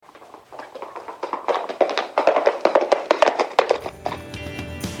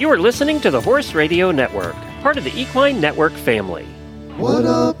You are listening to the Horse Radio Network, part of the Equine Network family. What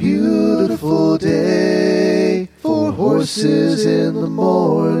a beautiful day for horses in the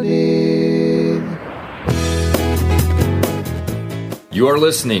morning. You are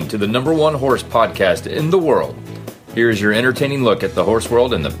listening to the #1 horse podcast in the world. Here's your entertaining look at the horse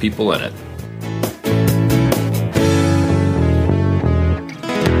world and the people in it.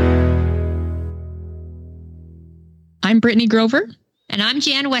 I'm Brittany Grover. And I'm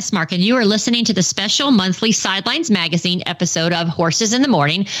Jan Westmark, and you are listening to the special monthly Sidelines magazine episode of Horses in the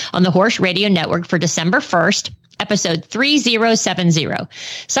Morning on the Horse Radio Network for December 1st, episode 3070.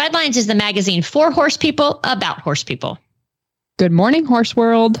 Sidelines is the magazine for horse people, about horse people. Good morning, horse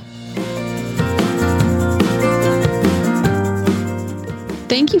world.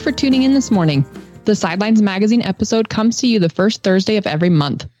 Thank you for tuning in this morning. The Sidelines magazine episode comes to you the first Thursday of every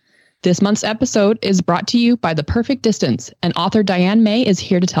month. This month's episode is brought to you by The Perfect Distance, and author Diane May is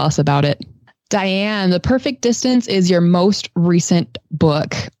here to tell us about it. Diane, The Perfect Distance is your most recent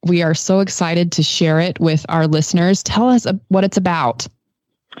book. We are so excited to share it with our listeners. Tell us what it's about.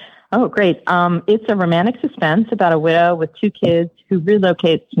 Oh, great. It's a romantic suspense about a widow with 2 kids who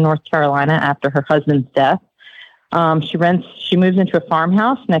relocates to North Carolina after her husband's death. She moves into a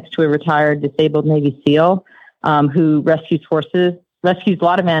farmhouse next to a retired disabled Navy SEAL who rescues a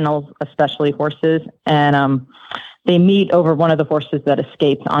lot of animals, especially horses, and they meet over one of the horses that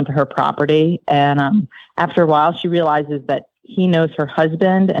escapes onto her property. And after a while, she realizes that he knows her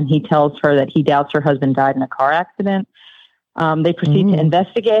husband, and he tells her that he doubts her husband died in a car accident. They proceed to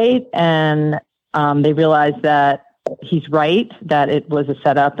investigate, and they realize that he's right, that it was a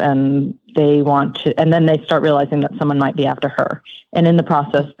setup, and and then they start realizing that someone might be after her. And in the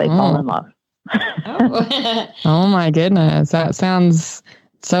process, they fall in love. Oh my goodness. That sounds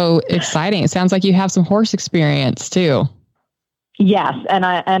so exciting. It sounds like you have some horse experience too. Yes. And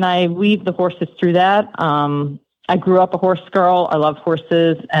I weave the horses through that. I grew up a horse girl. I love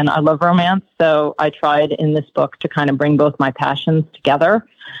horses and I love romance. So I tried in this book to kind of bring both my passions together.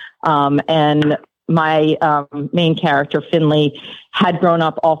 And my main character, Finley, had grown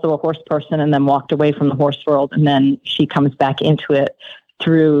up also a horse person and then walked away from the horse world. And then she comes back into it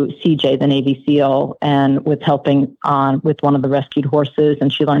through CJ, the Navy SEAL, and with helping with one of the rescued horses,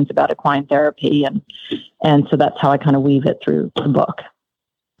 and she learns about equine therapy, and so that's how I kind of weave it through the book.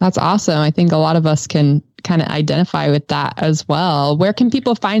 That's awesome. I think a lot of us can kind of identify with that as well. Where can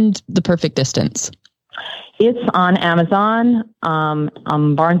people find The Perfect Distance? It's on Amazon,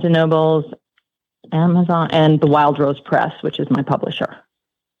 Barnes & Noble's, Amazon, and the Wild Rose Press, which is my publisher.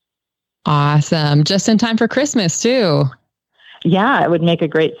 Awesome. Just in time for Christmas too. Yeah, it would make a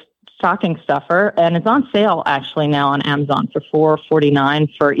great stocking stuffer. And it's on sale actually now on Amazon for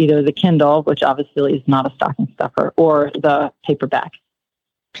 $4.49 for either the Kindle, which obviously is not a stocking stuffer, or the paperback.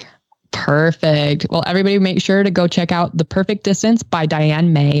 Perfect. Well, everybody make sure to go check out The Perfect Distance by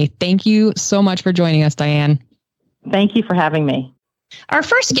Diane May. Thank you so much for joining us, Diane. Thank you for having me. Our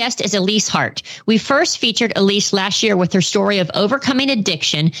first guest is Elyse Hart. We first featured Elyse last year with her story of overcoming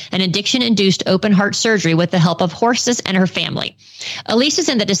addiction and addiction-induced open heart surgery with the help of horses and her family. Elyse is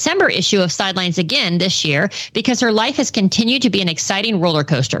in the December issue of Sidelines again this year because her life has continued to be an exciting roller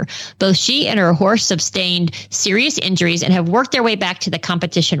coaster. Both she and her horse sustained serious injuries and have worked their way back to the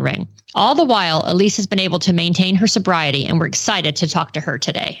competition ring. All the while, Elyse has been able to maintain her sobriety, and we're excited to talk to her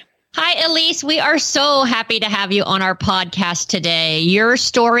today. Hi, Elyse. We are so happy to have you on our podcast today. Your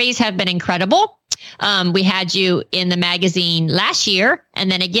stories have been incredible. We had you in the magazine last year and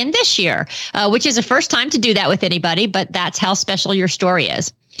then again this year, which is the first time to do that with anybody, but that's how special your story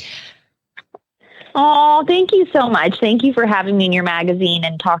is. Oh, thank you so much. Thank you for having me in your magazine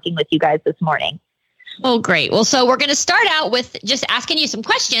and talking with you guys this morning. Oh, great. Well, so we're going to start out with just asking you some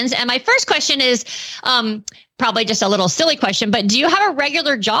questions. And my first question is probably just a little silly question, but do you have a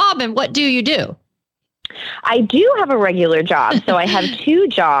regular job and what do you do? I do have a regular job. So I have 2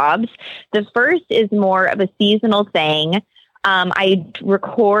 jobs. The first is more of a seasonal thing. I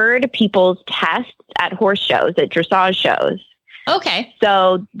record people's tests at horse shows, at dressage shows. Okay.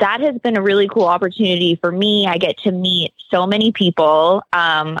 So that has been a really cool opportunity for me. I get to meet so many people.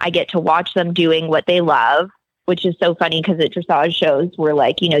 I get to watch them doing what they love, which is so funny because at dressage shows, we're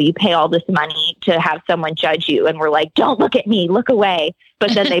like, you pay all this money to have someone judge you. And we're like, don't look at me, look away.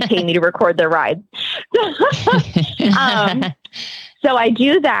 But then they pay me to record their rides. So I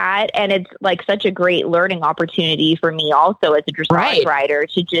do that, and it's like such a great learning opportunity for me also as a dressage rider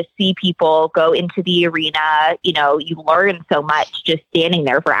to just see people go into the arena. You learn so much just standing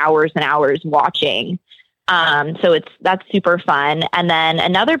there for hours and hours watching. So that's super fun. And then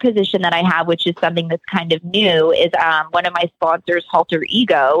another position that I have, which is something that's kind of new, is one of my sponsors, Halter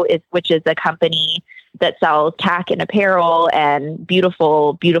Ego, which is a company that sells tack and apparel and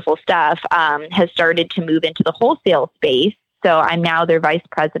beautiful, beautiful stuff, has started to move into the wholesale space. So I'm now their vice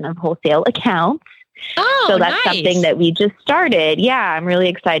president of wholesale accounts. Oh, so that's nice. something that we just started. Yeah, I'm really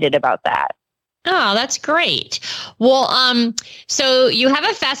excited about that. Oh, that's great. Well, so you have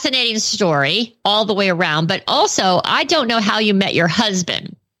a fascinating story all the way around, but also I don't know how you met your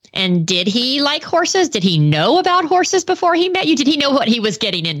husband. And did he like horses? Did he know about horses before he met you? Did he know what he was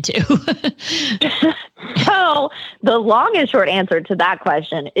getting into? So the long and short answer to that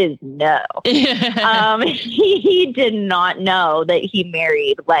question is no. He did not know that he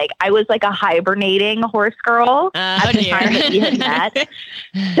married. Like, I was like a hibernating horse girl at the time that we had met.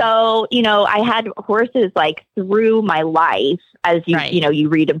 So, I had horses like through my life, as you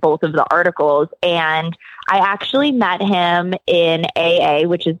read in both of the articles. And I actually met him in AA,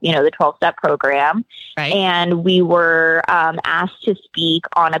 which is, the 12-step program. Right. And we were asked to speak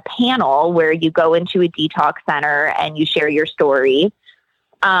on a panel where you go into a detox center and you share your story.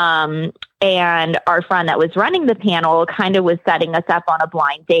 And our friend that was running the panel kind of was setting us up on a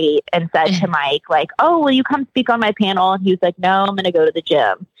blind date and said to Mike, like, "Oh, will you come speak on my panel?" And he was like, "No, I'm going to go to the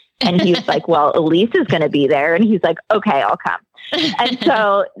gym." And he was like, "Well, Elyse is going to be there." And he's like, "Okay, I'll come." And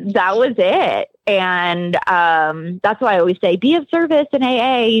so that was it. And that's why I always say, be of service in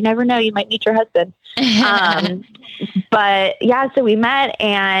AA. You never know. You might meet your husband. But yeah, so we met,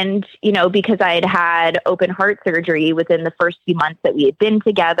 and, because I had open heart surgery within the first few months that we had been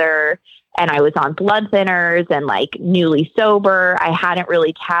together, and I was on blood thinners and like newly sober, I hadn't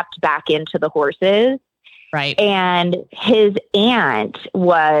really tapped back into the horses. Right. And his aunt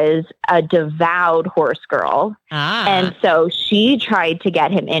was a devout horse girl. And so she tried to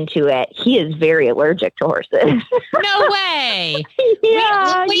get him into it. He is very allergic to horses. No way.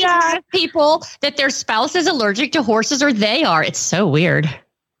 Yeah. We have people that their spouse is allergic to horses, or they are. It's so weird.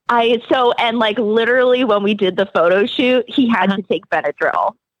 And like literally when we did the photo shoot, he had to take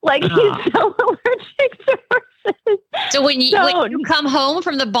Benadryl. Like he's so allergic to horses. So when you come home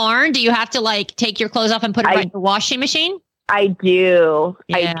from the barn, do you have to like take your clothes off and put them in the washing machine? I do.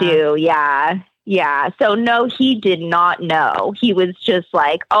 Yeah. I do. Yeah. Yeah. So no, he did not know. He was just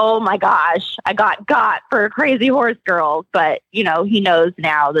like, "Oh my gosh, I got for a crazy horse girl." But, he knows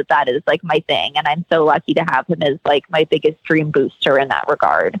now that is like my thing. And I'm so lucky to have him as like my biggest dream booster in that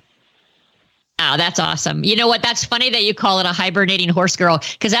regard. Oh, that's awesome. You know what? That's funny that you call it a hibernating horse girl,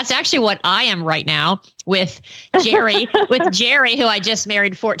 because that's actually what I am right now with Jerry, who I just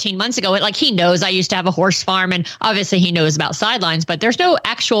married 14 months ago. Like, he knows I used to have a horse farm, and obviously he knows about Sidelines, but there's no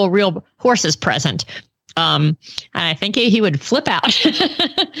actual real horses present. And I think he would flip out.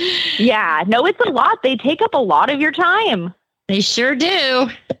 Yeah, no, it's a lot. They take up a lot of your time. They sure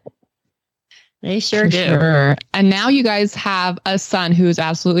do. They sure do. Sure. And now you guys have a son who's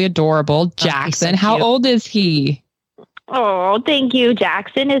absolutely adorable, Jackson. How old is he? Oh, thank you.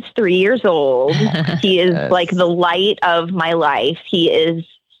 Jackson is 3 years old. He is like the light of my life. He is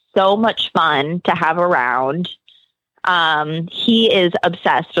so much fun to have around. He is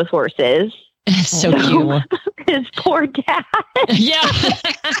obsessed with horses. So cute. His poor dad. Yeah.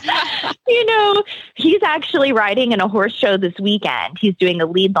 He's actually riding in a horse show this weekend. He's doing a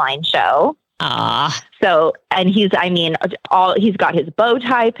lead line show. So, and he's got his bow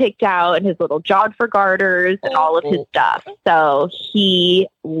tie picked out and his little jodhpur garters and all of his stuff. So he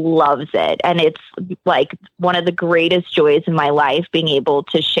loves it. And it's like one of the greatest joys in my life, being able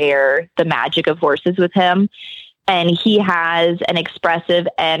to share the magic of horses with him. And he has an expressive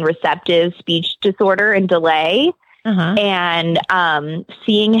and receptive speech disorder and delay. And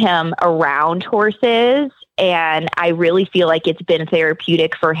seeing him around horses, and I really feel like it's been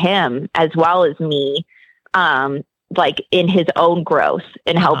therapeutic for him as well as me, like in his own growth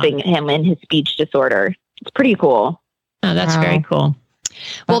and helping him in his speech disorder. It's pretty cool. Oh, that's very cool.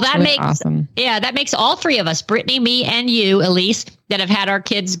 Well, that really makes awesome. Yeah, that makes all three of us, Brittany, me, and you, Elyse, that have had our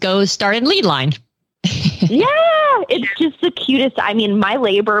kids go start in lead line. Yeah, it's just the cutest. I mean, my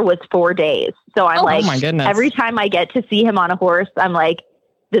labor was 4 days. So I'm oh my goodness. Every time I get to see him on a horse, I'm like,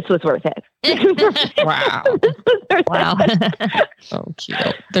 this was worth it. Wow. This was worth it. So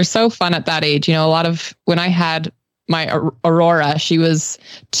cute. They're so fun at that age. A lot of when I had my Aurora, she was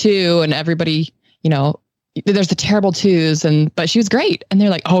 2 and everybody, there's the terrible 2s but she was great. And they're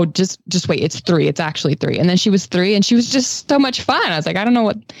like, "Oh, just wait. It's 3. It's actually 3." And then she was 3 and she was just so much fun. I was like, I don't know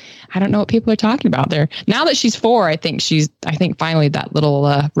what people are talking about there. Now that she's 4, I think finally that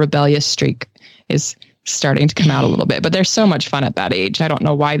little rebellious streak is starting to come out a little bit, but they're so much fun at that age. I don't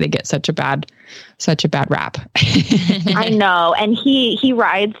know why they get such a bad rap. I know. And he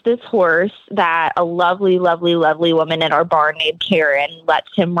rides this horse that a lovely, lovely, lovely woman at our barn named Karen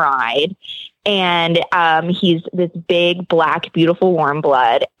lets him ride. And he's this big, black, beautiful warm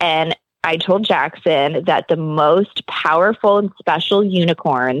blood. And I told Jackson that the most powerful and special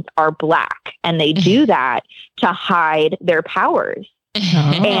unicorns are black, and they do that to hide their powers. Oh.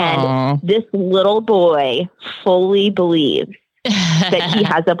 And this little boy fully believes that he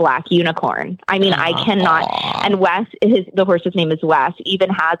has a black unicorn. I mean, I cannot. And Wes, the horse's name is Wes,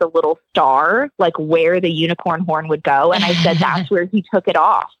 even has a little star like where the unicorn horn would go. And I said, that's where he took it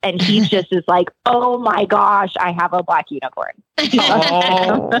off. And he just is like, oh my gosh, I have a black unicorn.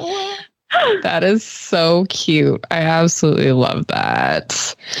 Oh. That is so cute. I absolutely love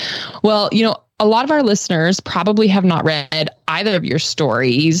that. Well, a lot of our listeners probably have not read either of your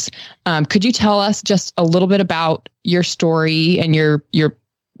stories. Could you tell us just a little bit about your story and your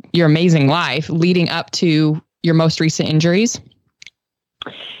amazing life leading up to your most recent injuries?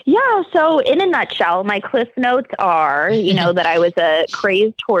 Yeah. So in a nutshell, my cliff notes are, that I was a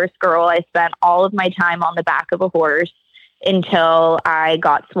crazed horse girl. I spent all of my time on the back of a horse until I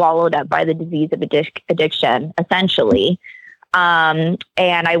got swallowed up by the disease of addiction, essentially. And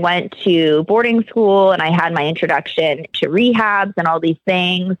I went to boarding school and I had my introduction to rehabs and all these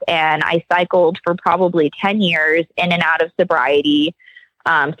things. And I cycled for probably 10 years in and out of sobriety,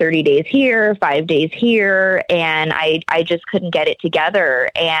 30 days here, 5 days here. And I just couldn't get it together.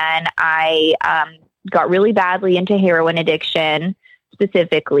 And I got really badly into heroin addiction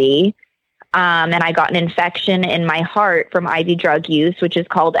specifically. And I got an infection in my heart from IV drug use, which is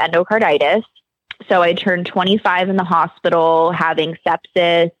called endocarditis. So I turned 25 in the hospital having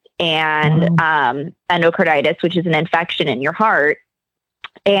sepsis and endocarditis, which is an infection in your heart.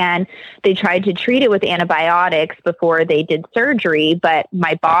 And they tried to treat it with antibiotics before they did surgery, but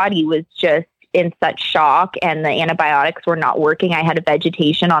my body was just in such shock and the antibiotics were not working. I had a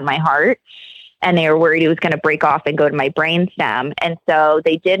vegetation on my heart. And they were worried it was going to break off and go to my brainstem. And so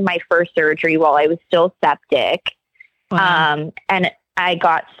they did my first surgery while I was still septic. Wow. And I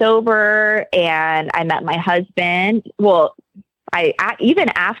got sober and I met my husband. Well, even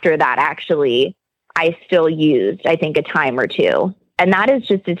after that, actually, I still used, I think, a time or two. And that is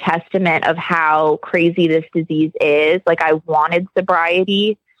just a testament of how crazy this disease is. Like, I wanted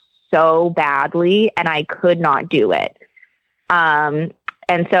sobriety so badly and I could not do it.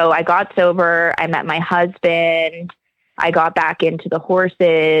 And so I got sober. I met my husband. I got back into the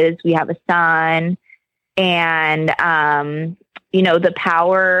horses. We have a son. And, the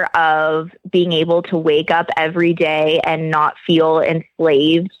power of being able to wake up every day and not feel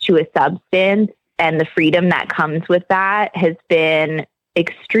enslaved to a substance and the freedom that comes with that has been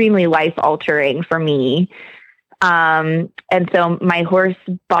extremely life-altering for me. And so my horse,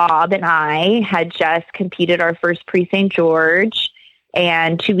 Bob, and I had just competed our first pre-St. George.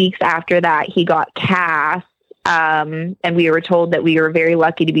 And 2 weeks after that, he got cast. And we were told that we were very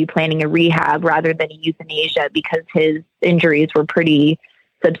lucky to be planning a rehab rather than a euthanasia because his injuries were pretty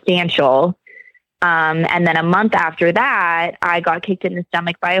substantial. And then a month after that, I got kicked in the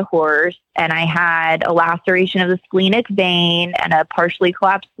stomach by a horse and I had a laceration of the splenic vein and a partially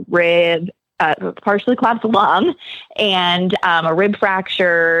collapsed rib, partially collapsed lung and a rib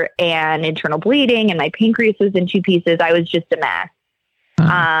fracture and internal bleeding. And my pancreas was in two pieces. I was just a mess.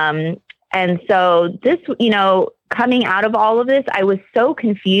 And so this, coming out of all of this, I was so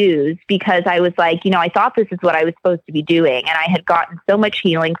confused because I was like, I thought this is what I was supposed to be doing. And I had gotten so much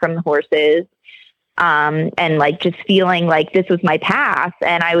healing from the horses, and like just feeling like this was my path.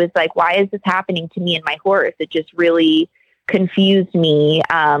 And I was like, why is this happening to me and my horse? It just really confused me,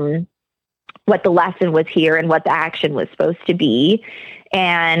 what the lesson was here and what the action was supposed to be.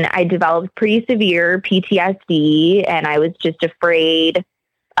 And I developed pretty severe PTSD and I was just afraid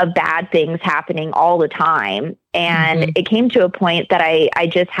of bad things happening all the time. And it came to a point that I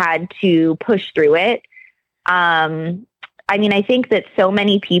just had to push through it. I think that so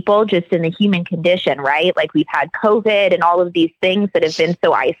many people just in the human condition, right? Like we've had COVID and all of these things that have been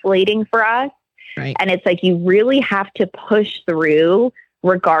so isolating for us. Right. And it's like, you really have to push through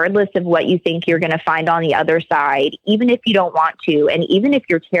regardless of what you think you're going to find on the other side, even if you don't want to. And even if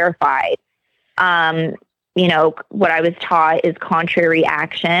you're terrified, what I was taught is contrary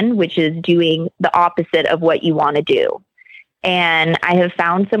action, which is doing the opposite of what you want to do. And I have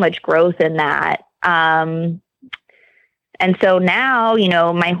found so much growth in that. And so now,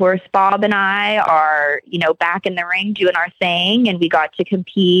 my horse Bob and I are, back in the ring doing our thing. And we got to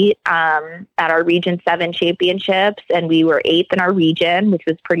compete at our Region 7 championships. And we were 8th in our region, which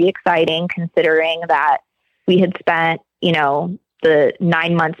was pretty exciting considering that we had spent, the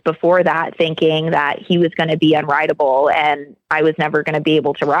 9 months before that thinking that he was going to be unrideable and I was never going to be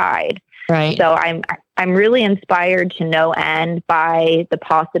able to ride. Right. So I'm really inspired to no end by the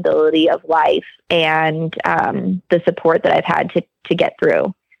possibility of life and the support that I've had to get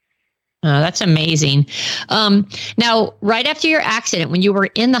through. Oh, that's amazing. Now, right after your accident, when you were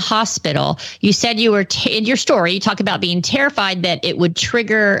in the hospital, you said you were in your story, you talk about being terrified that it would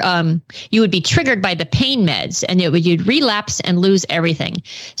trigger, you would be triggered by the pain meds and you'd relapse and lose everything.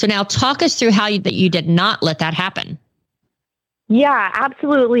 So now talk us through how that you did not let that happen. Yeah,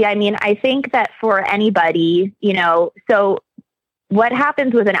 absolutely. I mean, I think that for anybody, so what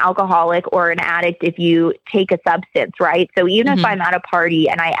happens with an alcoholic or an addict if you take a substance, right? So even if I'm at a party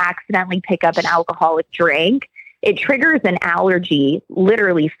and I accidentally pick up an alcoholic drink, it triggers an allergy,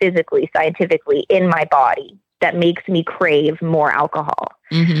 literally, physically, scientifically in my body that makes me crave more alcohol.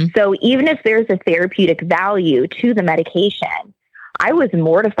 So even if there's a therapeutic value to the medication, I was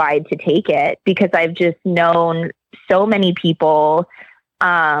mortified to take it because I've just known so many people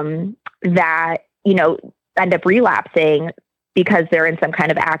that, end up relapsing because they're in some kind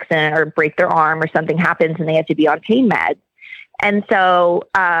of accident or break their arm or something happens and they have to be on pain meds. And so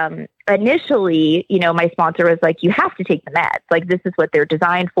initially, my sponsor was like, you have to take the meds. Like, this is what they're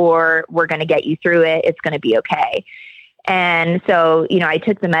designed for. We're going to get you through it. It's going to be okay. And so, I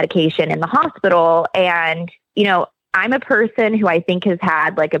took the medication in the hospital and, I'm a person who I think has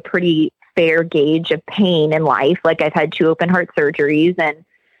had like a pretty fair gauge of pain in life. Like, I've had 2 open heart surgeries and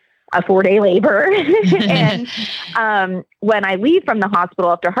a 4-day labor. And when I leave from the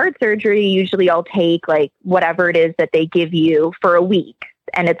hospital after heart surgery, usually I'll take like whatever it is that they give you for a week.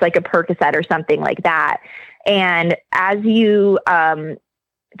 And it's like a Percocet or something like that. And as you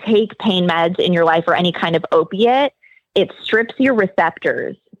take pain meds in your life or any kind of opiate, it strips your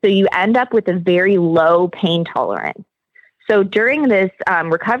receptors. So you end up with a very low pain tolerance. So during this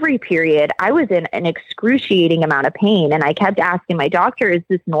recovery period, I was in an excruciating amount of pain. And I kept asking my doctor, is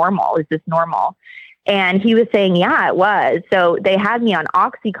this normal? Is this normal? And he was saying, yeah, it was. So they had me on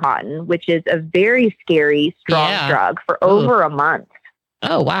Oxycontin, which is a very scary, strong drug for over a month.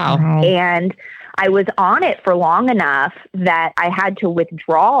 Oh, wow. And I was on it for long enough that I had to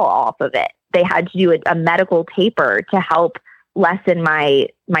withdraw off of it. They had to do a medical taper to help lessen my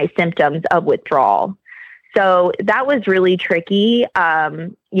symptoms of withdrawal. So that was really tricky. A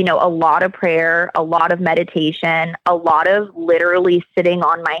lot of prayer, a lot of meditation, a lot of literally sitting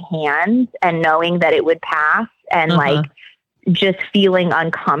on my hands and knowing that it would pass and like just feeling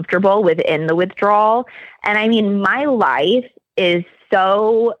uncomfortable within the withdrawal. And I mean, my life is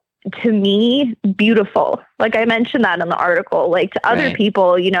so, to me, beautiful. Like I mentioned that in the article, like to other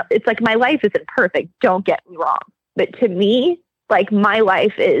people, it's like my life isn't perfect. Don't get me wrong. But to me, like my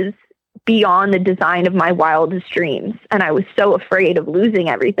life is beyond the design of my wildest dreams. And I was so afraid of losing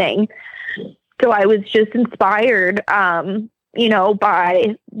everything. So I was just inspired,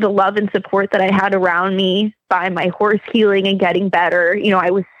 by the love and support that I had around me, by my horse healing and getting better. I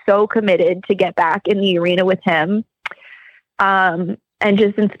was so committed to get back in the arena with him. And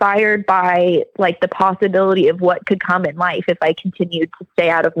just inspired by like the possibility of what could come in life if I continued to stay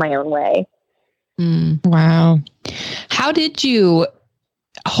out of my own way. Wow. How did you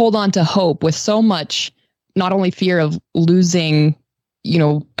hold on to hope with so much, not only fear of losing,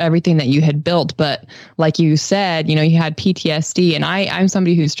 everything that you had built, but like you said, you had PTSD, and I'm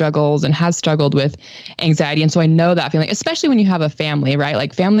somebody who struggles and has struggled with anxiety. And so I know that feeling, especially when you have a family, right?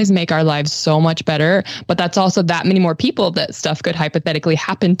 Like families make our lives so much better, but that's also that many more people that stuff could hypothetically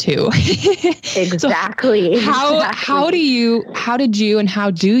happen to. Exactly. So how did you and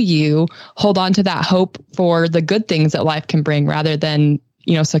how do you hold on to that hope for the good things that life can bring rather than,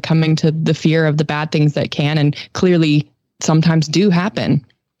 succumbing to the fear of the bad things that can and clearly sometimes do happen?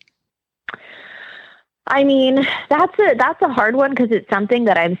 I mean, that's a hard one because it's something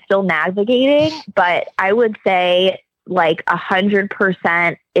that I'm still navigating, but I would say like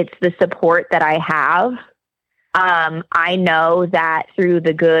 100%, it's the support that I have. I know that through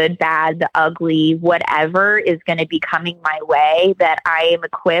the good, bad, the ugly, whatever is going to be coming my way, that I am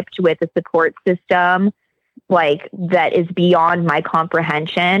equipped with a support system like that is beyond my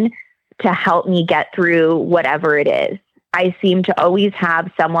comprehension to help me get through whatever it is. I seem to always have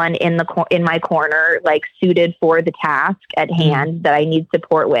someone in my corner, like suited for the task at hand that I need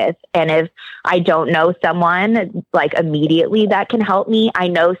support with. And if I don't know someone like immediately that can help me, I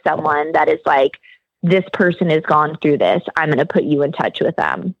know someone that is like this person has gone through this. I'm going to put you in touch with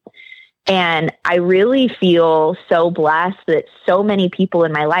them. And I really feel so blessed that so many people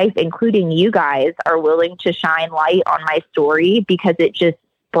in my life, including you guys, are willing to shine light on my story, because it just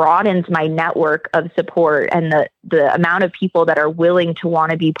broadens my network of support, and the amount of people that are willing to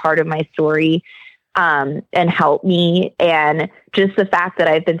want to be part of my story and help me. And just the fact that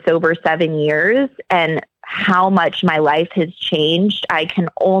I've been sober 7 years and how much my life has changed, I can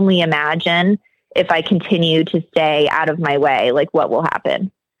only imagine if I continue to stay out of my way, like what will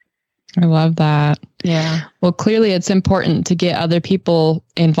happen. I love that. Yeah. Well, clearly it's important to get other people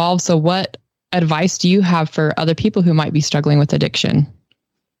involved. So what advice do you have for other people who might be struggling with addiction?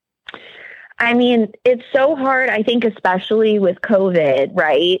 I mean, it's so hard, I think, especially with COVID,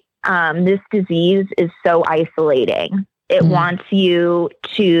 right? This disease is so isolating. It wants you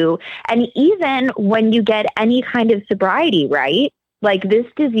to, and even when you get any kind of sobriety, right? Like, this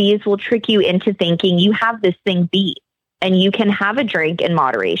disease will trick you into thinking you have this thing beat and you can have a drink in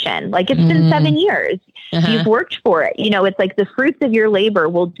moderation. Like, it's been 7 years. You've worked for it. You know, it's like the fruits of your labor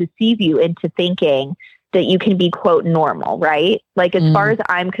will deceive you into thinking that you can be, quote, normal, right? Like, as far as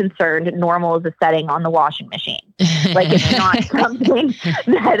I'm concerned, normal is a setting on the washing machine. Like, it's not something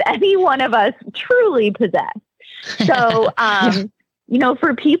that any one of us truly possess. So, you know,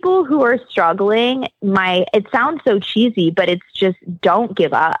 for people who are struggling, it sounds so cheesy, but it's just, don't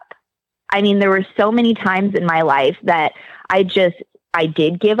give up. I mean, there were so many times in my life that I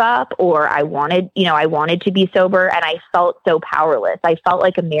did give up, or I wanted to be sober, and I felt so powerless. I felt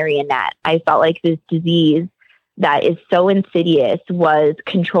like a marionette. I felt like this disease that is so insidious was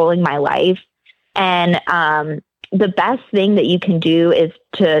controlling my life. And the best thing that you can do is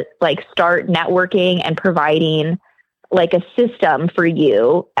to, like, start networking and providing, like, a system for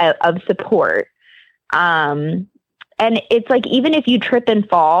you of support. And it's like, even if you trip and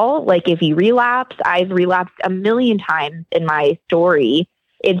fall, like, if you relapse, I've relapsed a million times in my story.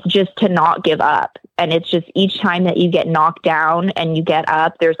 It's just to not give up. And it's just, each time that you get knocked down and you get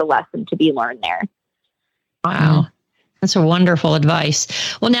up, there's a lesson to be learned there. Wow. That's a wonderful advice.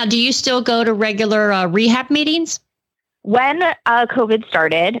 Well, now, do you still go to regular rehab meetings? When COVID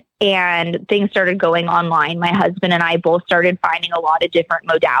started and things started going online, my husband and I both started finding a lot of different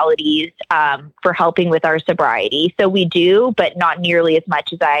modalities for helping with our sobriety. So we do, but not nearly as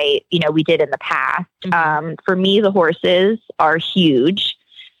much as we did in the past. For me, the horses are huge.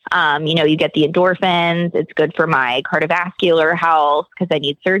 You get the endorphins. It's good for my cardiovascular health because I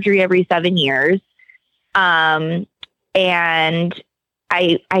need surgery every 7 years. And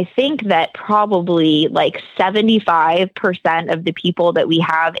I think that probably like 75% of the people that we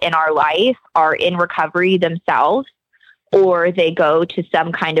have in our life are in recovery themselves, or they go to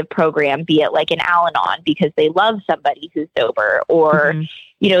some kind of program, be it like an Al-Anon, because they love somebody who's sober, or,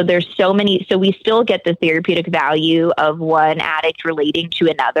 there's so many. So we still get the therapeutic value of one addict relating to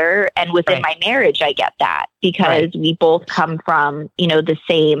another. And within my marriage, I get that because we both come from, the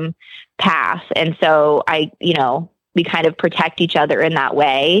same path. And so we kind of protect each other in that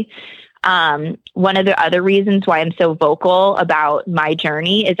way. One of the other reasons why I'm so vocal about my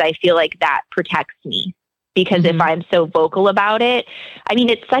journey is I feel like that protects me, because if I'm so vocal about it, I mean,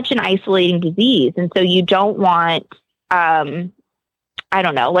 it's such an isolating disease. And so you don't want, I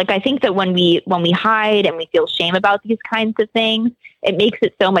don't know, like, I think that when we hide and we feel shame about these kinds of things, it makes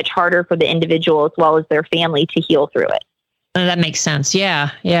it so much harder for the individual as well as their family to heal through it. Oh, that makes sense.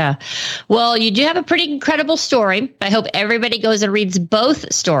 Yeah. Yeah. Well, you do have a pretty incredible story. I hope everybody goes and reads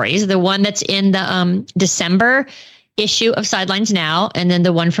both stories, the one that's in the December issue of Sidelines Now, and then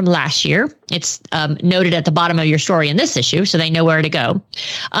the one from last year. It's noted at the bottom of your story in this issue, so they know where to go.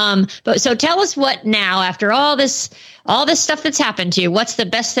 But so tell us what now, after all this stuff that's happened to you, what's the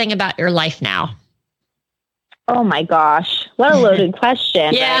best thing about your life now? Oh my gosh. What a loaded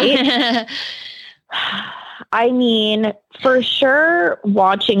question, right? I mean, for sure,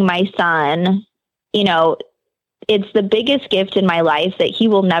 watching my son, it's the biggest gift in my life that he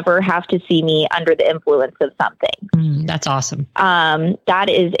will never have to see me under the influence of something. That's awesome. That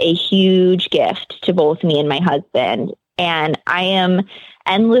is a huge gift to both me and my husband. And I am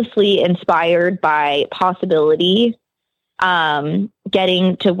endlessly inspired by possibility,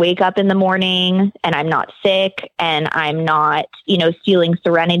 getting to wake up in the morning and I'm not sick and I'm not, stealing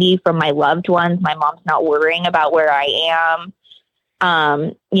serenity from my loved ones. My mom's not worrying about where I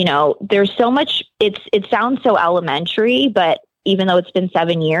am. There's so much, it sounds so elementary, but even though it's been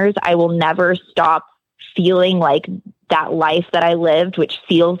 7 years, I will never stop feeling like that life that I lived, which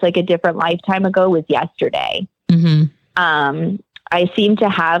feels like a different lifetime ago, was yesterday. I seem to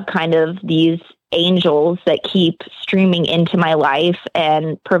have kind of these angels that keep streaming into my life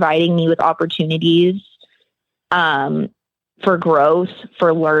and providing me with opportunities for growth,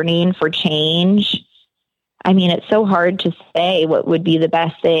 for learning, for change. I mean, it's so hard to say what would be the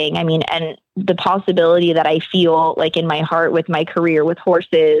best thing. I mean, and the possibility that I feel like in my heart with my career with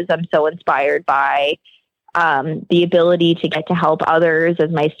horses, I'm so inspired by the ability to get to help others as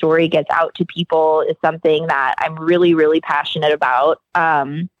my story gets out to people is something that I'm really, really passionate about.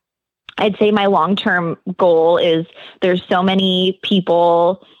 I'd say my long-term goal is there's so many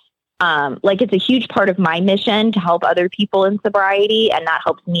people, like it's a huge part of my mission to help other people in sobriety, and that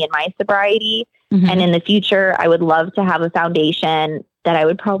helps me in my sobriety. Mm-hmm. And in the future, I would love to have a foundation that I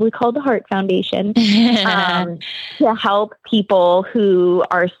would probably call the Hart Foundation to help people who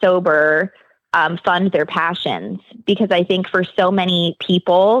are sober fund their passions. Because I think for so many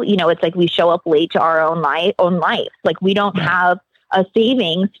people, you know, it's like we show up late to our own life. Like we don't have a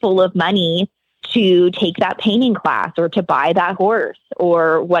savings full of money to take that painting class or to buy that horse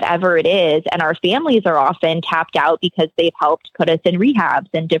or whatever it is. And our families are often tapped out because they've helped put us in rehabs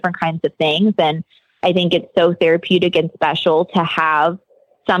and different kinds of things. And I think it's so therapeutic and special to have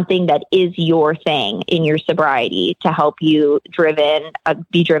something that is your thing in your sobriety to help you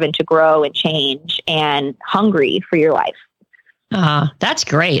be driven to grow and change and hungry for your life. That's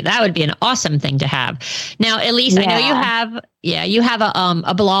great. That would be an awesome thing to have. Now, Elyse, I know you have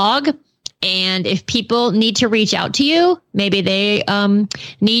a blog. And if people need to reach out to you, maybe they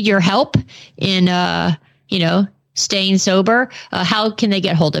need your help in, staying sober, how can they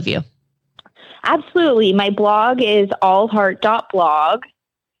get hold of you? Absolutely. My blog is allhart.blog.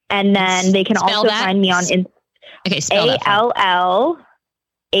 And then they can also find me on ALLHART.BLOG.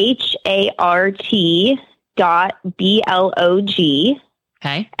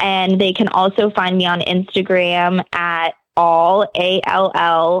 Okay. And they can also find me on Instagram at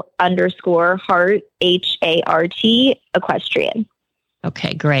ALL_Hart HART equestrian.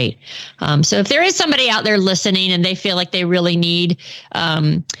 Okay, great. So if there is somebody out there listening and they feel like they really need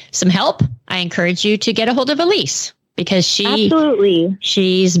some help, I encourage you to get a hold of Elyse because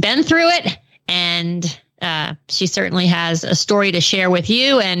she's been through it and she certainly has a story to share with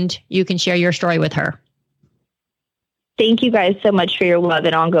you and you can share your story with her. Thank you guys so much for your love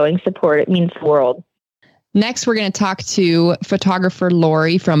and ongoing support. It means the world. Next, we're going to talk to photographer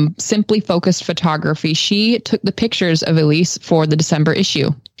Lori from Simply Focused Photography. She took the pictures of Elyse for the December issue.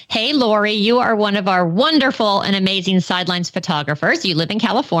 Hey, Lori, you are one of our wonderful and amazing Sidelines photographers. You live in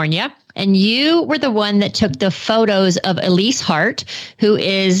California, and you were the one that took the photos of Elyse Hart, who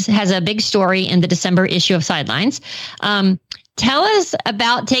has a big story in the December issue of Sidelines. Tell us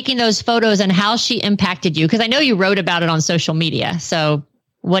about taking those photos and how she impacted you, because I know you wrote about it on social media. So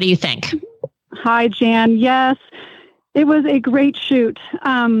what do you think? Hi, Jan. Yes, it was a great shoot.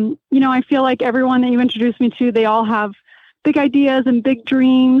 I feel like everyone that you introduced me to, they all have big ideas and big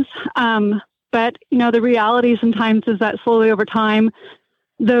dreams. But, the reality sometimes is that slowly over time,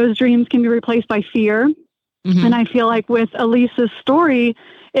 those dreams can be replaced by fear. Mm-hmm. And I feel like with Elyse's story,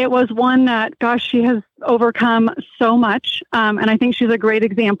 it was one that, gosh, she has overcome so much. And I think she's a great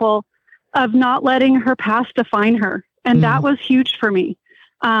example of not letting her past define her. And that was huge for me.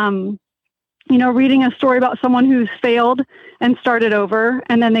 Reading a story about someone who's failed and started over,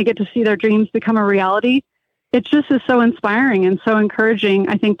 and then they get to see their dreams become a reality. It just is so inspiring and so encouraging,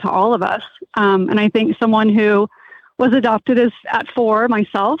 I think, to all of us. And I think someone who was adopted at 4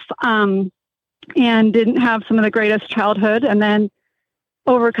 myself, and didn't have some of the greatest childhood, and then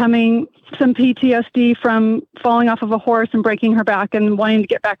overcoming some PTSD from falling off of a horse and breaking her back and wanting to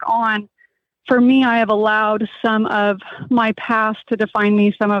get back on. For me, I have allowed some of my past to define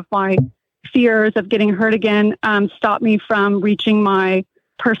me, some of my fears of getting hurt again, stop me from reaching my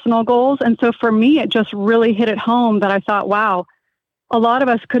personal goals. And so for me, it just really hit it home that I thought, wow, a lot of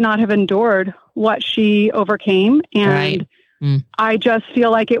us could not have endured what she overcame. And I just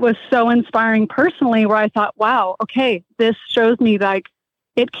feel like it was so inspiring personally, where I thought, wow, okay, this shows me like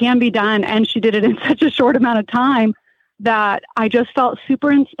it can be done. And she did it in such a short amount of time that I just felt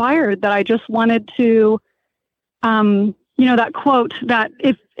super inspired, that I just wanted to, that quote that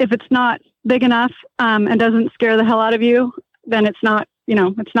if it's not big enough and doesn't scare the hell out of you, then it's not,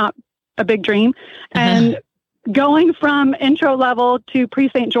 it's not a big dream. And going from intro level to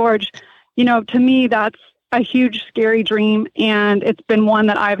pre-St. George, to me, that's a huge, scary dream. And it's been one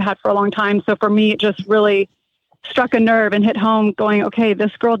that I've had for a long time. So for me, it just really struck a nerve and hit home going, okay,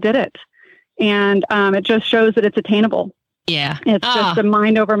 this girl did it. And it just shows that it's attainable. Yeah. It's just a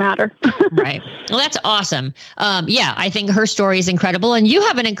mind over matter. Right. Well, that's awesome. I think her story is incredible. And you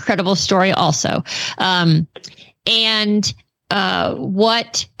have an incredible story also. And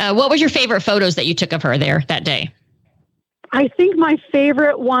what was your favorite photos that you took of her there that day? I think my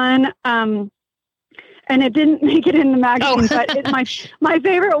favorite one, and it didn't make it in the magazine, but my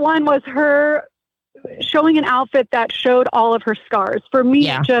favorite one was her showing an outfit that showed all of her scars. For me,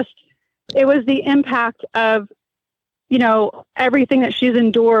 it was the impact of, everything that she's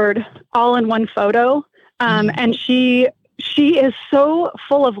endured all in one photo. And she is so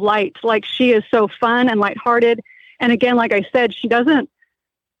full of light. Like, she is so fun and lighthearted. And again, like I said,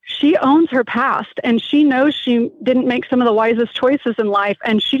 she owns her past, and she knows she didn't make some of the wisest choices in life,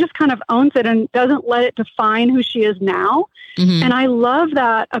 and she just kind of owns it and doesn't let it define who she is now. Mm-hmm. And I love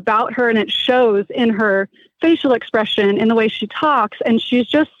that about her, and it shows in her facial expression, in the way she talks, and she's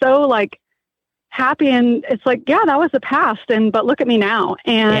just so like happy, and it's like, yeah, that was the past, but look at me now.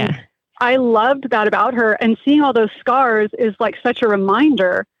 And I loved that about her, and seeing all those scars is like such a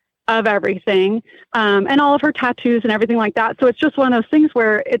reminder of everything, and all of her tattoos and everything like that. So it's just one of those things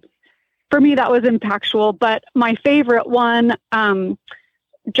where for me, that was impactful. But my favorite one,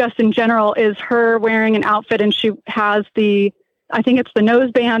 just in general, is her wearing an outfit, and she has I think it's the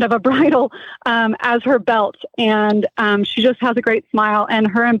noseband of a bridle, as her belt. And she just has a great smile, and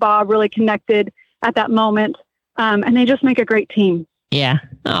her and Bob really connected at that moment. And they just make a great team. Yeah.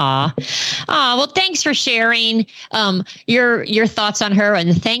 Aw. Well, thanks for sharing your thoughts on her,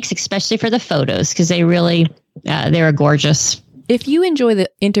 and thanks especially for the photos, because they really they're gorgeous. If you enjoy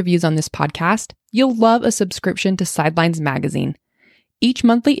the interviews on this podcast, you'll love a subscription to Sidelines magazine. Each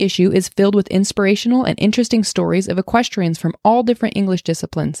monthly issue is filled with inspirational and interesting stories of equestrians from all different English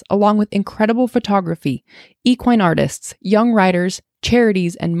disciplines, along with incredible photography, equine artists, young riders,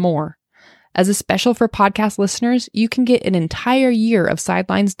 charities, and more. As a special for podcast listeners, you can get an entire year of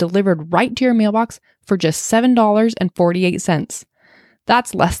Sidelines delivered right to your mailbox for just $7.48.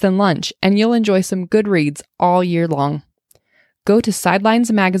 That's less than lunch, and you'll enjoy some good reads all year long. Go to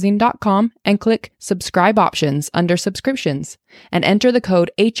sidelinesmagazine.com and click Subscribe Options under Subscriptions, and enter the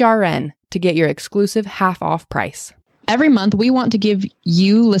code HRN to get your exclusive half-off price. Every month, we want to give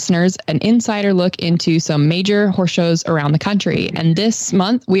you listeners an insider look into some major horse shows around the country. And this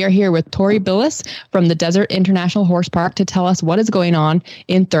month, we are here with Tori Billis from the Desert International Horse Park to tell us what is going on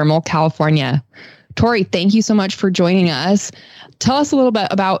in Thermal, California. Tori, thank you so much for joining us. Tell us a little bit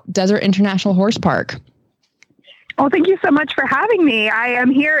about Desert International Horse Park. Well, thank you so much for having me. I am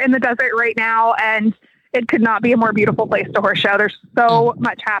here in the desert right now, and it could not be a more beautiful place to horse show. There's so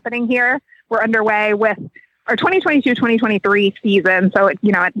much happening here. We're underway with our 2022-2023 season. So it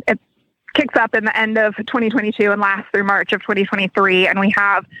kicks up in the end of 2022 and lasts through March of 2023. And we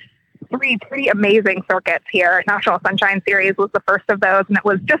have 3 pretty amazing circuits here. National Sunshine Series was the first of those, and it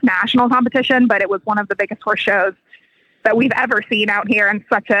was just national competition, but it was one of the biggest horse shows that we've ever seen out here, and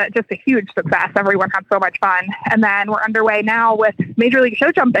just a huge success. Everyone had so much fun. And then we're underway now with Major League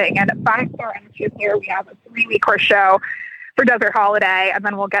Show Jumping, and at 5-star entries here, we have a 3-week horse show for Desert Holiday, and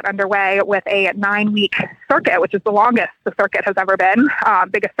then we'll get underway with a 9-week circuit, which is the longest the circuit has ever been.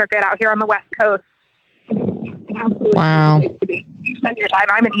 Biggest circuit out here on the West Coast. Wow. You spend your time.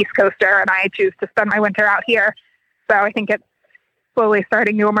 I'm an East Coaster, and I choose to spend my winter out here. So I think it's slowly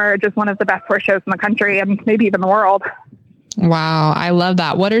starting to emerge as one of the best horse shows in the country, and maybe even the world. Wow, I love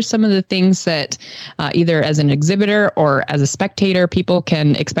that. What are some of the things that either as an exhibitor or as a spectator people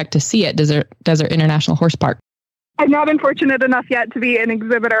can expect to see at Desert International Horse Park? I've not been fortunate enough yet to be an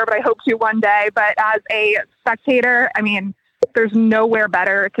exhibitor, but I hope to one day. But as a spectator, I mean, there's nowhere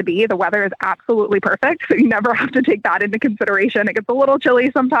better to be. The weather is absolutely perfect, so you never have to take that into consideration. It gets a little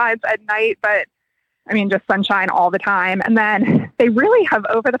chilly sometimes at night, but I mean, just sunshine all the time. And then they really have,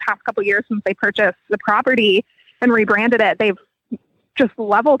 over the past couple of years since they purchased the property and rebranded it, they've just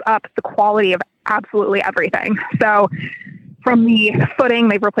leveled up the quality of absolutely everything. So from the footing,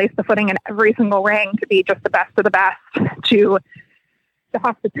 they've replaced the footing in every single ring to be just the best of the best, to the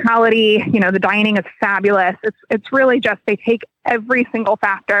hospitality, the dining is fabulous. It's really just, they take every single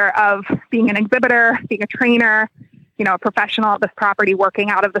factor of being an exhibitor, being a trainer, a professional at this property, working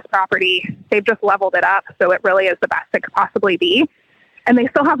out of this property. They've just leveled it up. So it really is the best it could possibly be. And they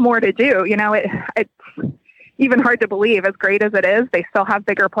still have more to do. It's even hard to believe, as great as it is, they still have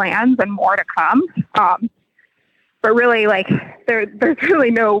bigger plans and more to come. But really, there's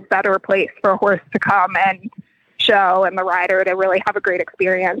really no better place for a horse to come and show, and the rider to really have a great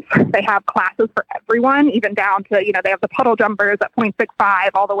experience. They have classes for everyone, even down to, they have the puddle jumpers at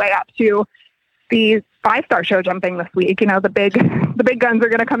 0.65 all the way up to the 5-star show jumping this week. The big guns are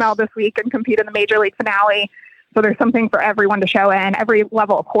going to come out this week and compete in the Major League finale. So there's something for everyone to show in, every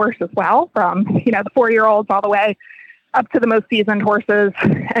level of horse as well, from, the 4-year-olds all the way up to the most seasoned horses,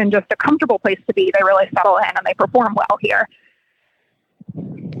 and just a comfortable place to be. They really settle in and they perform well here.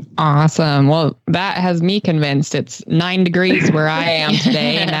 Awesome. Well, that has me convinced. It's 9 degrees where I am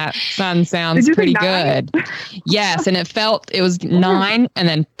today, and that sun sounds pretty good. Yes, and it was 9 and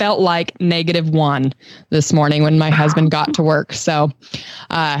then felt like -1 this morning when my husband got to work. So,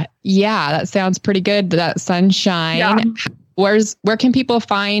 yeah, that sounds pretty good. That sunshine. Yeah. Where can people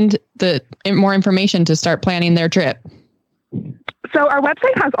find the more information to start planning their trip? So our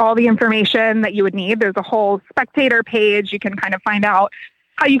website has all the information that you would need. There's a whole spectator page. You can kind of find out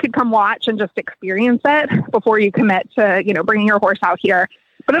how you could come watch and just experience it before you commit to, bringing your horse out here.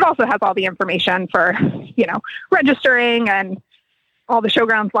 But it also has all the information for, registering and all the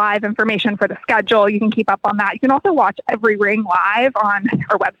Showgrounds Live information for the schedule. You can keep up on that. You can also watch every ring live on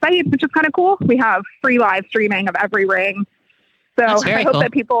our website, which is kind of cool. We have free live streaming of every ring. So I hope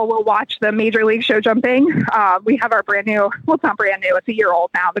that people will watch the Major League show jumping. We have our brand new, well, it's not brand new, it's a year old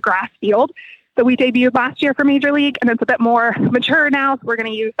now, the grass field that we debuted last year for Major League, and it's a bit more mature now, so we're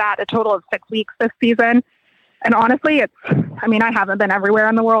going to use that a total of 6 weeks this season. And honestly, I haven't been everywhere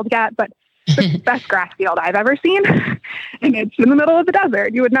in the world yet, but it's the best grass field I've ever seen. And it's in the middle of the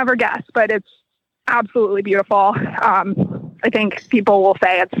desert. You would never guess, but it's absolutely beautiful. I think people will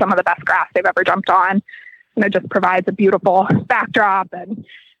say it's some of the best grass they've ever jumped on. And it just provides a beautiful backdrop and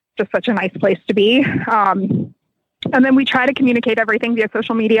just such a nice place to be. And then we try to communicate everything via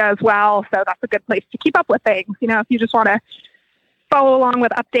social media as well. So that's a good place to keep up with things. If you just want to follow along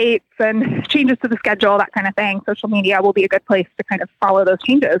with updates and changes to the schedule, that kind of thing, social media will be a good place to kind of follow those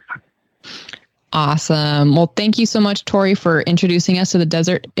changes. Awesome. Well, thank you so much, Tori, for introducing us to the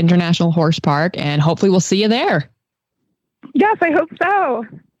Desert International Horse Park, and hopefully we'll see you there. Yes, I hope so.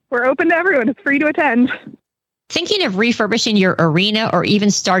 We're open to everyone. It's free to attend. Thinking of refurbishing your arena or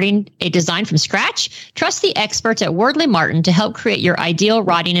even starting a design from scratch? Trust the experts at Wordley Martin to help create your ideal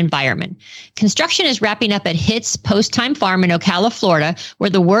riding environment. Construction is wrapping up at Hitt's Post Time Farm in Ocala, Florida, where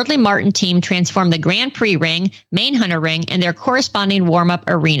the Wordley Martin team transformed the Grand Prix ring, Main Hunter ring, and their corresponding warm-up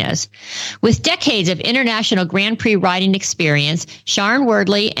arenas. With decades of international Grand Prix riding experience, Sharon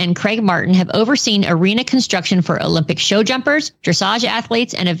Wordley and Craig Martin have overseen arena construction for Olympic show jumpers, dressage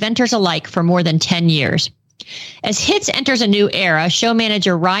athletes, and eventers alike for more than 10 years. As Hitt's enters a new era, show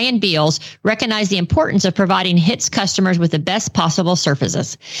manager Ryan Beals recognized the importance of providing Hitt's customers with the best possible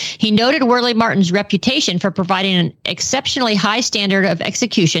surfaces. He noted Wordley Martin's reputation for providing an exceptionally high standard of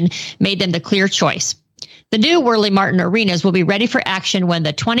execution made them the clear choice. The new Wordley Martin arenas will be ready for action when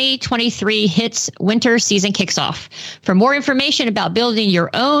the 2023 Hitt's winter season kicks off. For more information about building your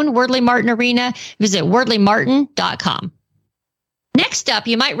own Wordley Martin arena, visit wordleymartin.com. Next up,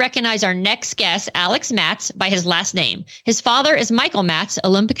 you might recognize our next guest, Alex Matz, by his last name. His father is Michael Matz,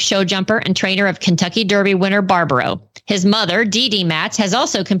 Olympic show jumper and trainer of Kentucky Derby winner Barbaro. His mother, Dee Dee Matz, has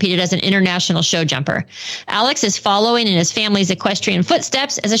also competed as an international show jumper. Alex is following in his family's equestrian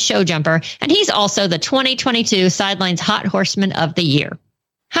footsteps as a show jumper, and he's also the 2022 Sidelines Hot Horseman of the Year.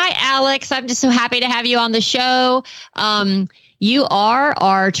 Hi, Alex. I'm just so happy to have you on the show. You are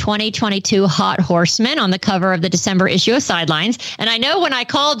our 2022 Hot Horseman on the cover of the December issue of Sidelines. And I know when I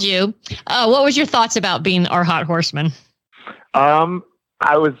called you, what was your thoughts about being our Hot Horseman? I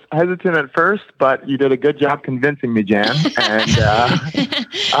was hesitant at first, but you did a good job convincing me, Jan.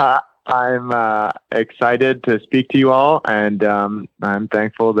 And I'm excited to speak to you all. And I'm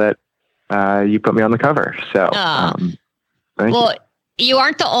thankful that you put me on the cover. So thank you. You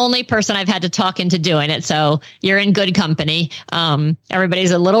aren't the only person I've had to talk into doing it, so you're in good company. Everybody's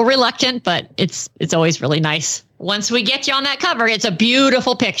a little reluctant, but it's always really nice. Once we get you on that cover, it's a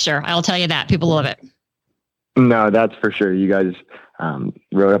beautiful picture. I'll tell you that. People love it. No, that's for sure. You guys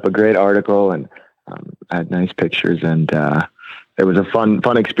wrote up a great article and had nice pictures, and it was a fun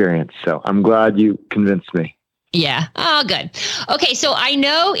experience. So I'm glad you convinced me. Yeah. Oh, good. Okay. So I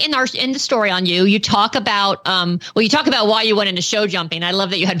know in the story on you talk about, you talk about why you went into show jumping. I love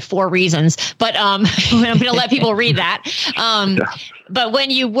that you had 4 reasons, but, I'm going to let people read that. But when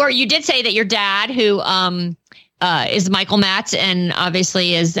you did say that your dad, who, is Michael Matz, and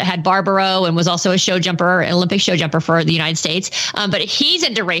obviously had Barbaro and was also a show jumper, Olympic show jumper for the United States. But he's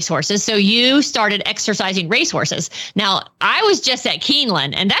into racehorses. So you started exercising racehorses. Now, I was just at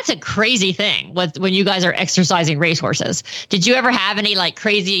Keeneland, and that's a crazy thing when you guys are exercising racehorses. Did you ever have any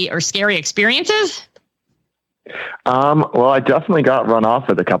crazy or scary experiences? Well, I definitely got run off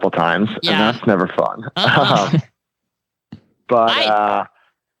with a couple times, and that's never fun. But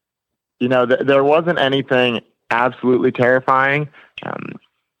there wasn't anything absolutely terrifying.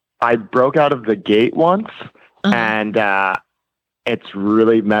 I broke out of the gate once, and it's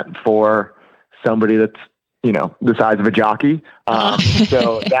really meant for somebody that's the size of a jockey.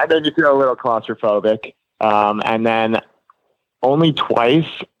 So that made me feel a little claustrophobic. And then only twice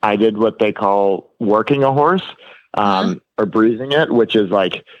I did what they call working a horse, or breezing it, which is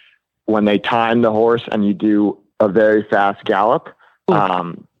like when they time the horse and you do a very fast gallop.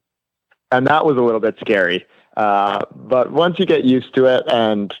 And that was a little bit scary. But once you get used to it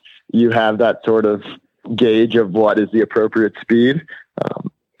and you have that sort of gauge of what is the appropriate speed,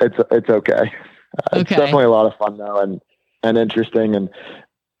 it's okay. It's definitely a lot of fun though, and interesting. And,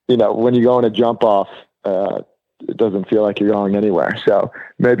 when you go on a jump off, it doesn't feel like you're going anywhere. So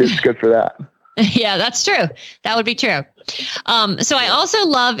maybe it's good for that. Yeah, that's true. That would be true. So I also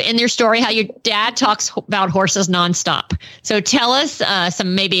love in your story how your dad talks about horses nonstop. So tell us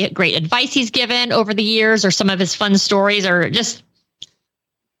some maybe great advice he's given over the years, or some of his fun stories, or just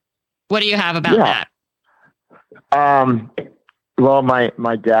what do you have about that? Well,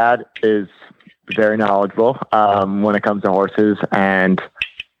 my dad is very knowledgeable when it comes to horses, and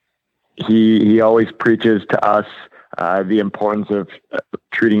he always preaches to us the importance of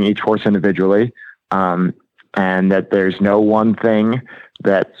treating each horse individually, and that there's no one thing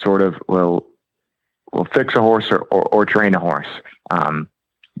that sort of will fix a horse or train a horse.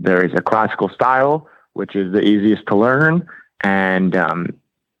 There is a classical style, which is the easiest to learn, and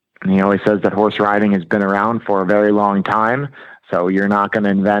he always says that horse riding has been around for a very long time, so you're not going to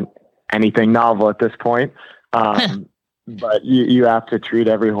invent anything novel at this point. But you have to treat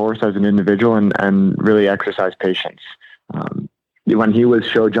every horse as an individual and really exercise patience. When he was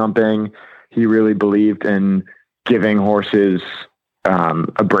show jumping, he really believed in giving horses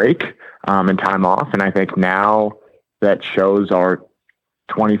a break and time off. And I think now that shows are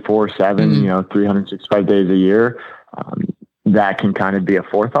 24/7, 365 days a year, that can kind of be a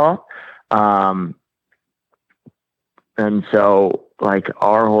forethought. And so like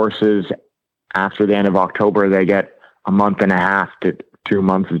our horses, after the end of October, they get a month and a half to 2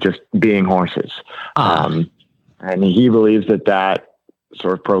 months of just being horses. And he believes that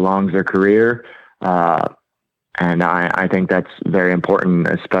sort of prolongs their career. And I think that's very important,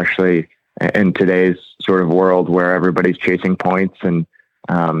 especially in today's sort of world where everybody's chasing points, and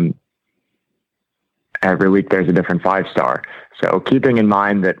every week there's a different 5-star. So keeping in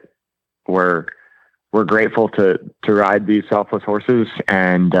mind that we're grateful to ride these selfless horses,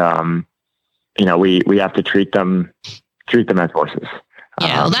 and we have to treat them as horses.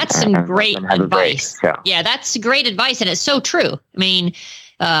 Yeah, well, that's some great advice. So. Yeah, that's great advice, and it's so true. I mean,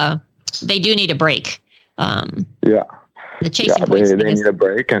 they do need a break. The chasing points. They need a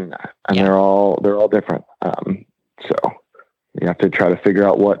break, and they're all different. So you have to try to figure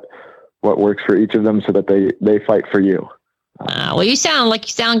out what works for each of them, so that they fight for you. Well, you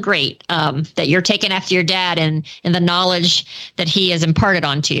sound great, that you're taking after your dad and the knowledge that he has imparted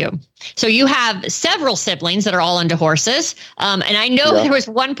onto you. So you have several siblings that are all into horses. And I know there was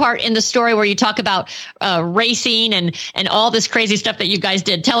one part in the story where you talk about racing and all this crazy stuff that you guys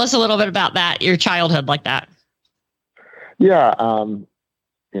did. Tell us a little bit about that, your childhood like that. Yeah.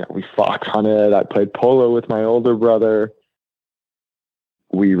 We fox hunted. I played polo with my older brother.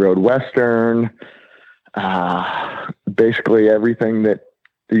 We rode Western. Basically everything that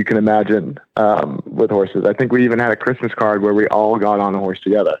you can imagine with horses. I think we even had a Christmas card where we all got on a horse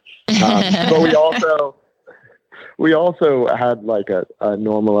together. But we also had like a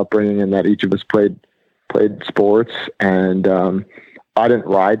normal upbringing in that each of us played sports, and I didn't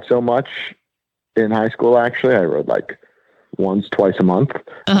ride so much in high school. Actually, I rode like twice a month,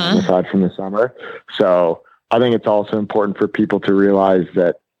 aside from the summer. So I think it's also important for people to realize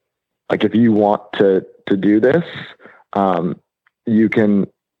that, like, if you want to do this, you can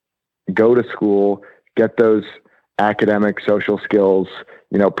go to school, get those academic, social skills,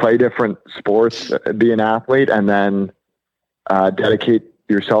 play different sports, be an athlete, and then dedicate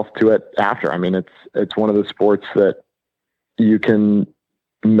yourself to it after. I mean, it's one of the sports that you can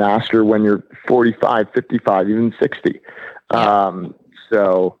master when you're 45, 55, even 60.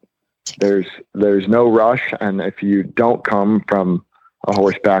 So there's no rush. And if you don't come from a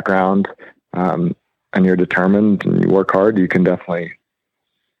horse background, and you're determined and you work hard, you can definitely,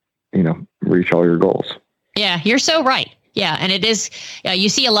 reach all your goals. Yeah, you're so right. Yeah. And it is, you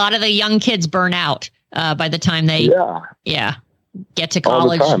see a lot of the young kids burn out by the time they get to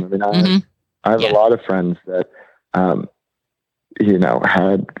college. All the time. I mean, I have a lot of friends that, had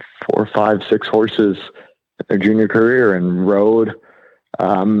 4, 5, 6 horses in their junior career and rode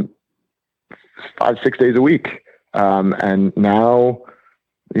 5, 6 days a week. And now,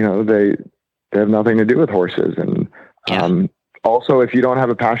 they have nothing to do with horses. And also, if you don't have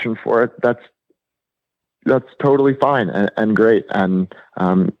a passion for it, that's totally fine and great. And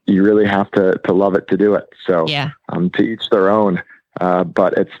you really have to love it to do it. So to each their own.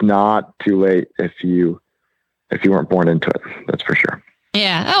 But it's not too late if you if you weren't born into it. That's for sure.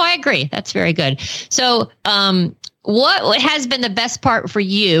 Yeah. Oh, I agree. That's very good. So, what has been the best part for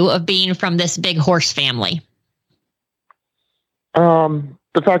you of being from this big horse family?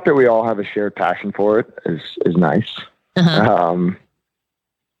 The fact that we all have a shared passion for it is nice. Uh-huh.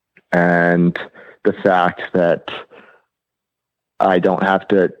 And the fact that I don't have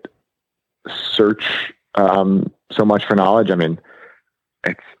to search so much for knowledge. I mean,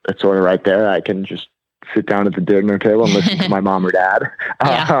 it's sort of right there. I can just sit down at the dinner table and listen to my mom or dad.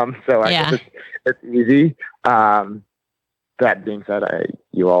 So I guess it's easy. That being said,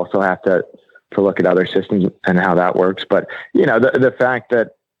 you also have to look at other systems and how that works. But, the fact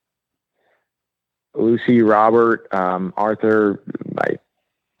that Lucy, Robert, Arthur, my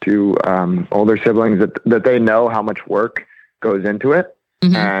two older siblings, that they know how much work goes into it,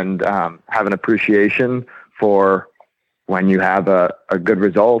 mm-hmm. and have an appreciation for when you have a good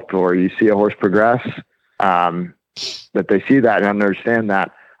result or you see a horse progress, that they see that and understand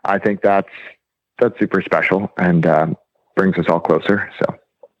that. I think that's super special and brings us all closer. So.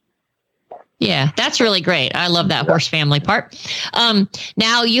 Yeah, that's really great. I love that horse family part.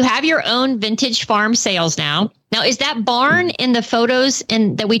 Now you have your own vintage farm sales now. Now, is that barn in the photos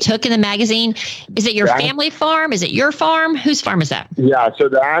that we took in the magazine? Is it your family farm? Is it your farm? Whose farm is that? Yeah, so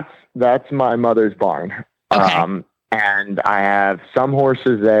that's my mother's barn. Okay. And I have some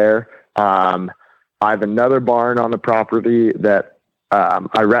horses there. I have another barn on the property that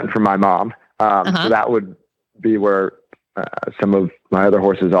I rent from my mom. So that would be where some of my other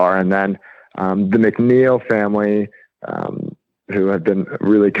horses are. And then the McNeil family, who have been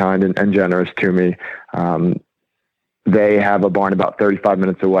really kind and generous to me, they have a barn about 35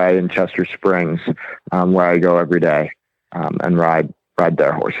 minutes away in Chester Springs, where I go every day and ride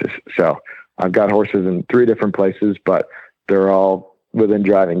their horses. So I've got horses in 3 different places, but they're all within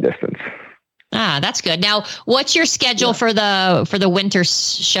driving distance. Ah, that's good. Now, what's your schedule for the winter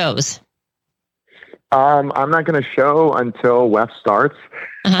shows? I'm not going to show until WEF starts.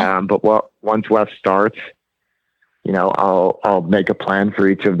 But once WEF starts, I'll make a plan for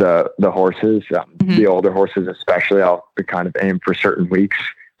each of the horses, the older horses especially. I'll kind of aim for certain weeks,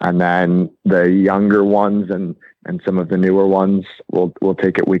 and then the younger ones and some of the newer ones we'll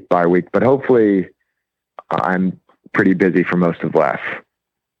take it week by week. But hopefully, I'm pretty busy for most of WEF.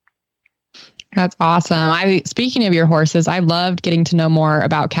 That's awesome. Speaking of your horses, I loved getting to know more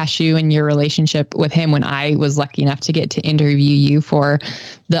about Cashew and your relationship with him when I was lucky enough to get to interview you for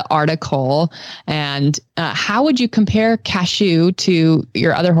the article. And how would you compare Cashew to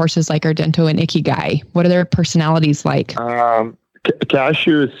your other horses like Ardento and Ikigai? What are their personalities like?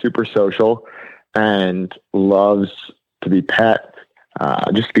 Cashew is super social and loves to be pet,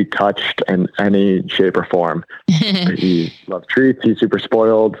 just to be touched in any shape or form. He loves treats. He's super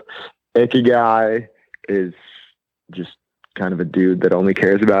spoiled. Ikigai is just kind of a dude that only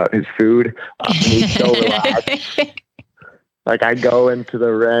cares about his food. He's so relaxed. Like, I go into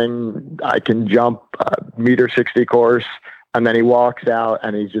the ring, I can jump a 1.60 course, and then he walks out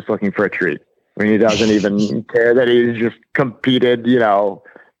and he's just looking for a treat. I mean, he doesn't even care that he's just competed,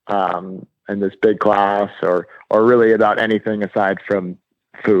 in this big class or really about anything aside from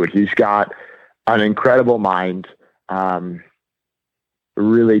food. He's got an incredible mind.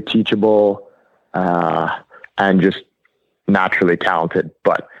 Really teachable, and just naturally talented,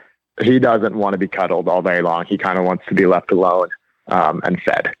 but he doesn't want to be cuddled all day long. He kind of wants to be left alone, and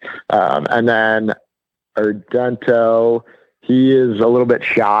fed. And then Ardento, he is a little bit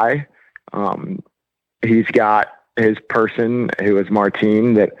shy. He's got his person who is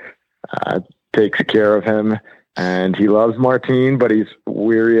Martine that, takes care of him, and he loves Martine, but he's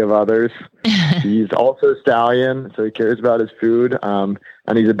weary of others. He's also stallion, so he cares about his food. And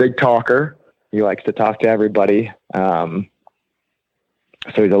he's a big talker. He likes to talk to everybody. So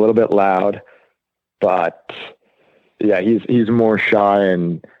he's a little bit loud, but yeah, he's more shy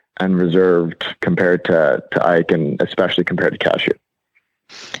and reserved compared to Ike, and especially compared to Cashew.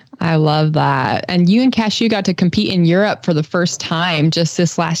 I love that. And you and Cashew got to compete in Europe for the first time just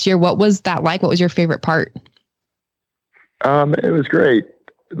this last year. What was that like? What was your favorite part? It was great.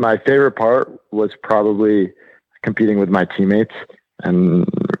 My favorite part was probably competing with my teammates and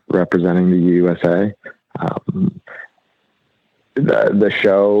representing the USA. The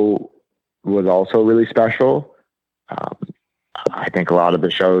show was also really special. I think a lot of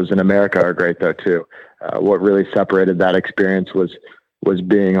the shows in America are great though too. What really separated that experience was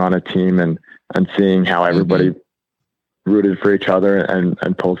being on a team and seeing how everybody rooted for each other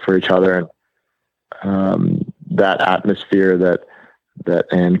and pulled for each other. And that atmosphere that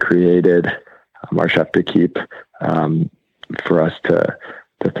Anne created, our chef to keep, for us to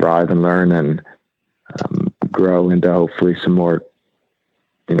thrive and learn and grow into hopefully some more,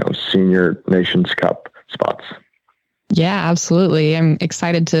 Senior Nations Cup spots. Yeah, absolutely. I'm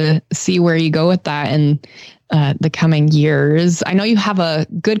excited to see where you go with that in the coming years. I know you have a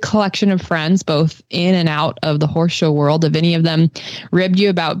good collection of friends, both in and out of the horse show world. Have any of them ribbed you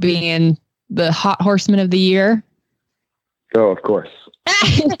about being the hot horseman of the year? Oh, of course.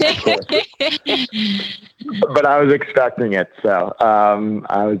 Of course. But I was expecting it, so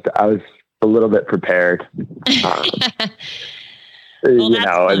I was a little bit prepared.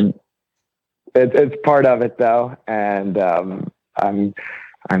 And it's part of it though, and I'm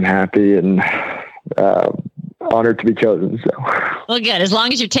happy and honored to be chosen. So, well, good. As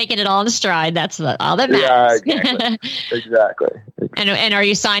long as you're taking it all in stride, that's all that matters. Yeah, exactly. And are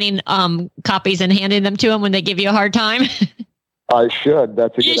you signing copies and handing them to them when they give you a hard time? I should.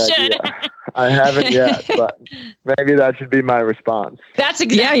 That's a good idea. I haven't yet, but maybe that should be my response. That's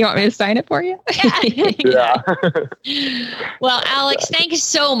exactly. Yeah, you want me to sign it for you? Yeah. Well, Alex, thank you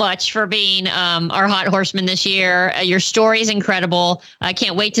so much for being our hot horseman this year. Your story is incredible. I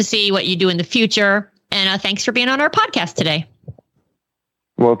can't wait to see what you do in the future. And thanks for being on our podcast today.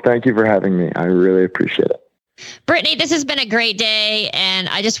 Well, thank you for having me. I really appreciate it. Brittany, this has been a great day, and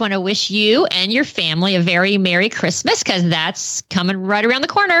I just want to wish you and your family a very Merry Christmas, because that's coming right around the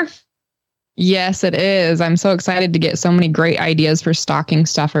corner. Yes, it is. I'm so excited to get so many great ideas for stocking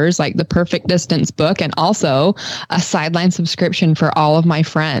stuffers, like the Perfect Distance book, and also a Sideline subscription for all of my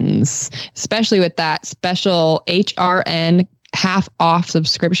friends, especially with that special HRN half off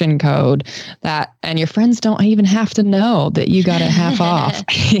subscription code and your friends don't even have to know that you got it half off.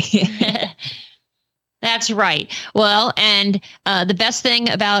 That's right. Well, and the best thing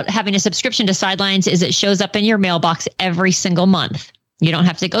about having a subscription to Sidelines is it shows up in your mailbox every single month. You don't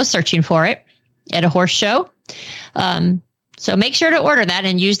have to go searching for it at a horse show. So make sure to order that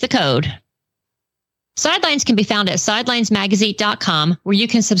and use the code. Sidelines can be found at sidelinesmagazine.com, where you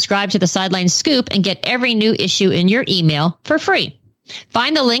can subscribe to the Sidelines Scoop and get every new issue in your email for free.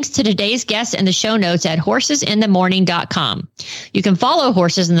 Find the links to today's guests in the show notes at horsesinthemorning.com. You can follow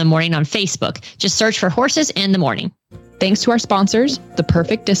Horses in the Morning on Facebook. Just search for Horses in the Morning. Thanks to our sponsors, The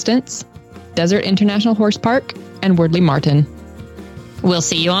Perfect Distance, Desert International Horse Park, and Wordley Martin. We'll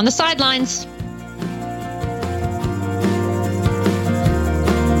see you on the sidelines.